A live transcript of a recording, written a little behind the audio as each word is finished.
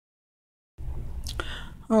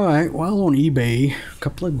Alright, well, on eBay,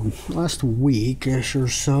 last week-ish or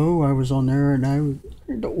so, I was on there and I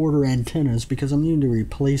had to order antennas because I'm needing to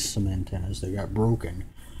replace some antennas that got broken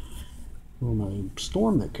from a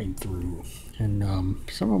storm that came through. And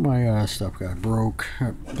some of my stuff got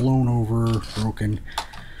blown over, broken,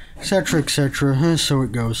 etc., etc. So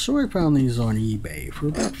it goes. So I found these on eBay for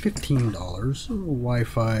about $15.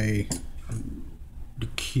 Wi-Fi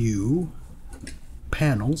Q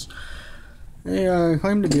panels. They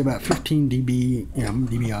claim to be about 15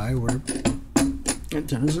 dBi, where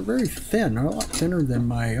antennas are very thin. They're a lot thinner than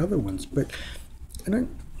my other ones, but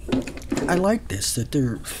I like this, that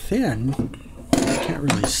they're thin. I can't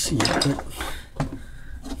really see it, but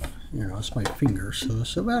you know, it's my finger, so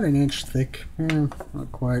it's about an inch thick.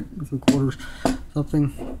 Not quite, 3/4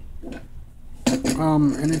 something.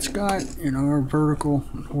 And it's got, you know, our vertical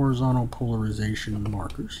and horizontal polarization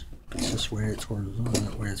markers. It's this way it's horizontal,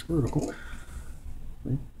 that way it's vertical.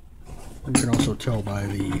 You can also tell by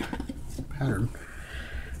the pattern.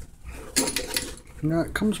 Now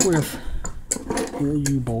it comes with a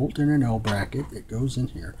U-bolt and an L bracket that goes in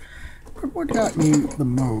here. But what got me the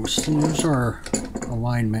most, and there's our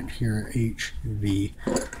alignment here at HV.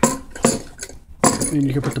 And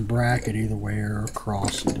you can put the bracket either way or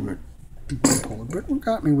across and do it. But what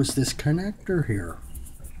got me was this connector here.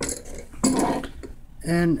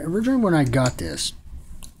 And originally when I got this,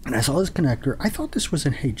 and I saw this connector, I thought this was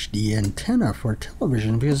an HD antenna for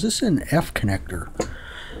television because this is an F connector.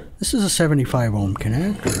 This is a 75 ohm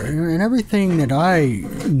connector, and everything that I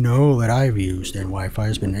know that I've used in Wi-Fi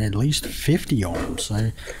has been at least 50 ohms.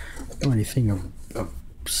 I don't know anything of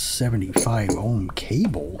 75 ohm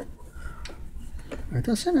cable.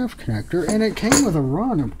 That's an F connector, and it came with a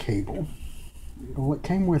run of cable. Well, it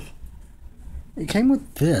came with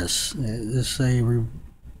this. It's a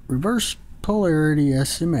reverse polarity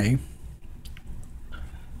SMA,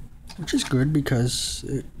 which is good because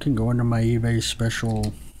it can go into my eBay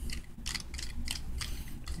special,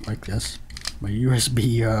 like this, my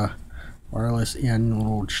USB wireless in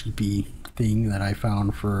little cheapy thing that I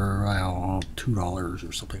found for, I don't know, $2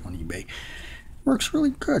 or something on eBay. Works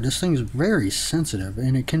really good. This thing's very sensitive,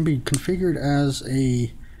 and it can be configured as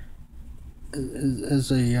a it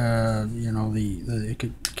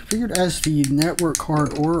could configured as the network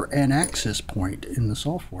card or an access point in the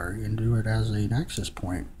software. You can do it as an access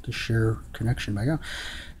point to share connection back out.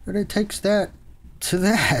 But it takes that to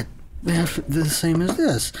that, the same as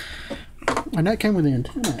this. And that came with the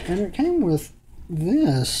antenna, and it came with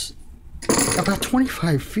this about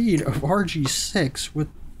 25 feet of RG6 with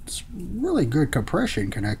really good compression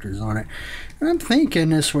connectors on it. And I'm thinking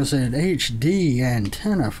this was an HD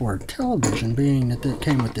antenna for television, being that it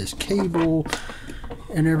came with this cable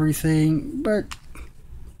and everything. But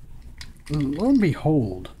lo and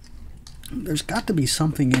behold, there's got to be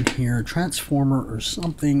something in here, a transformer or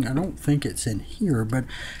something. I don't think it's in here, but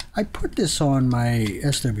I put this on my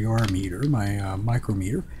SWR meter, my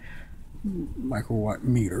microwatt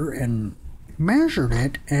meter, and measured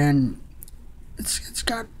it, and it's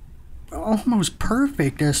got almost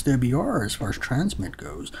perfect SWR as far as transmit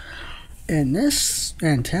goes. And this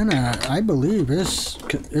antenna, I believe, is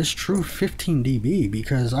true 15 dB,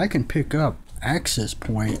 because I can pick up access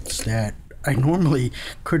points that I normally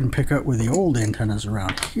couldn't pick up with the old antennas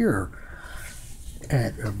around here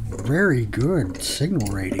at a very good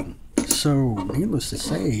signal rating. So needless to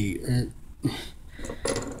say,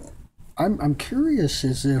 I'm curious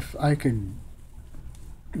as if I could,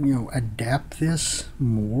 you know, adapt this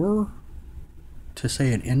more to,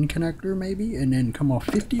 say, an N connector maybe, and then come off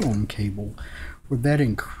 50 ohm cable. Would that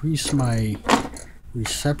increase my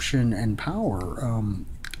reception and power?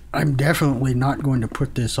 I'm definitely not going to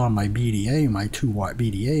put this on my BDA, my 2-watt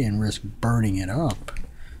BDA, and risk burning it up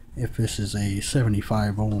if this is a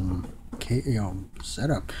 75 ohm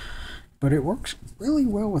setup. But it works really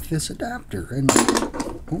well with this adapter,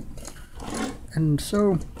 and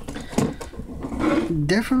so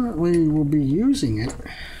definitely will be using it.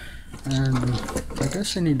 And I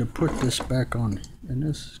guess I need to put this back on, and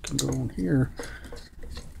this can go on here,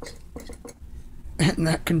 and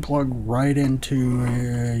that can plug right into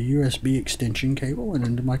a USB extension cable and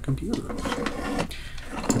into my computer.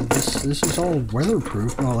 And this is all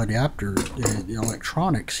weatherproof. Well, adapter, the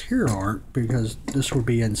electronics here aren't, because this will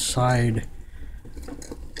be inside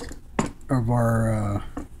of our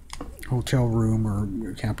hotel room or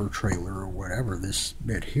camper trailer or whatever. This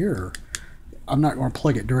bit here, I'm not going to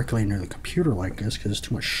plug it directly into the computer like this because it's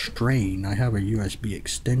too much strain. I have a USB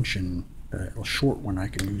extension, a short one I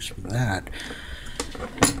can use for that.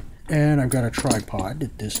 And I've got a tripod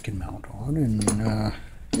that this can mount on, and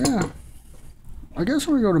yeah, I guess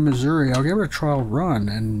when we go to Missouri, I'll give it a trial run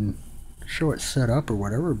and show it set up or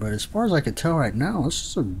whatever. But as far as I can tell right now, this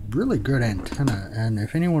is a really good antenna. And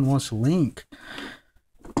if anyone wants a link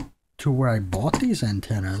to where I bought these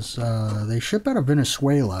antennas, they ship out of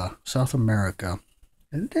Venezuela, South America.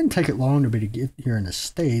 And it didn't take it long to get here in the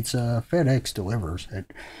States. FedEx delivers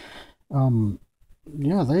it.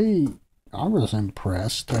 Yeah, I was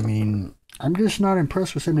impressed. I mean, I'm just not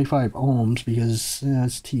impressed with 75 ohms because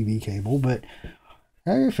it's TV cable, but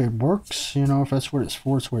hey, if it works, you know, if that's what it's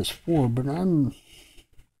for, it's what it's for. But I don't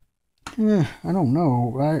know.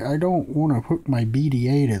 I don't want to hook my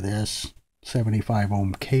BDA to this 75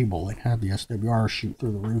 ohm cable and have the SWR shoot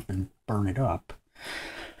through the roof and burn it up.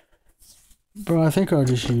 But I think I'll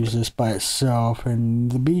just use this by itself,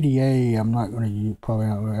 and the BDA I'm not going to probably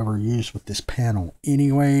not ever use with this panel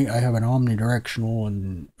anyway. I have an omnidirectional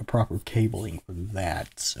and a proper cabling for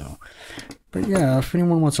that. So, but yeah, if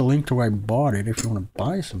anyone wants a link to where I bought it, if you want to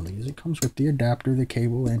buy some of these, it comes with the adapter, the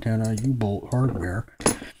cable, antenna, U-bolt hardware,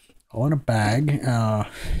 all in a bag,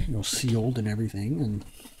 you know, sealed and everything, and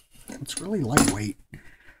it's really lightweight.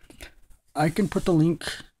 I can put the link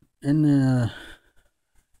in the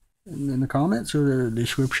comments or the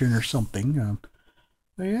description or something.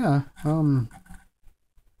 But yeah, I'm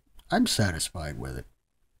satisfied with it.